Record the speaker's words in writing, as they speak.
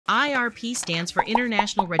IRP stands for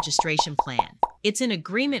International Registration Plan. It's an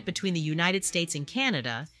agreement between the United States and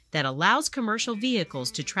Canada that allows commercial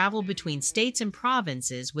vehicles to travel between states and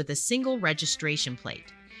provinces with a single registration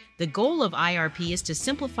plate. The goal of IRP is to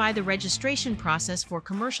simplify the registration process for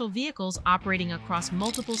commercial vehicles operating across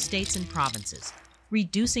multiple states and provinces,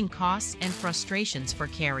 reducing costs and frustrations for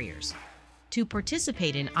carriers. To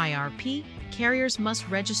participate in IRP, carriers must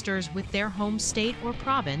register with their home state or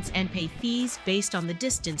province and pay fees based on the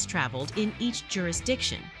distance traveled in each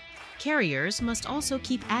jurisdiction. Carriers must also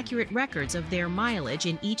keep accurate records of their mileage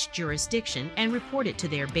in each jurisdiction and report it to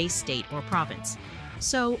their base state or province.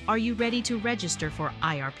 So, are you ready to register for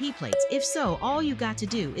IRP plates? If so, all you got to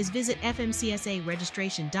do is visit FMCSA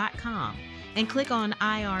and click on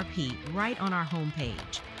IRP right on our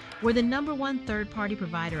homepage. We're the #1 third-party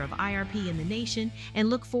provider of IRP in the nation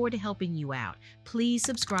and look forward to helping you out. Please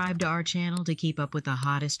subscribe to our channel to keep up with the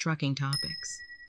hottest trucking topics.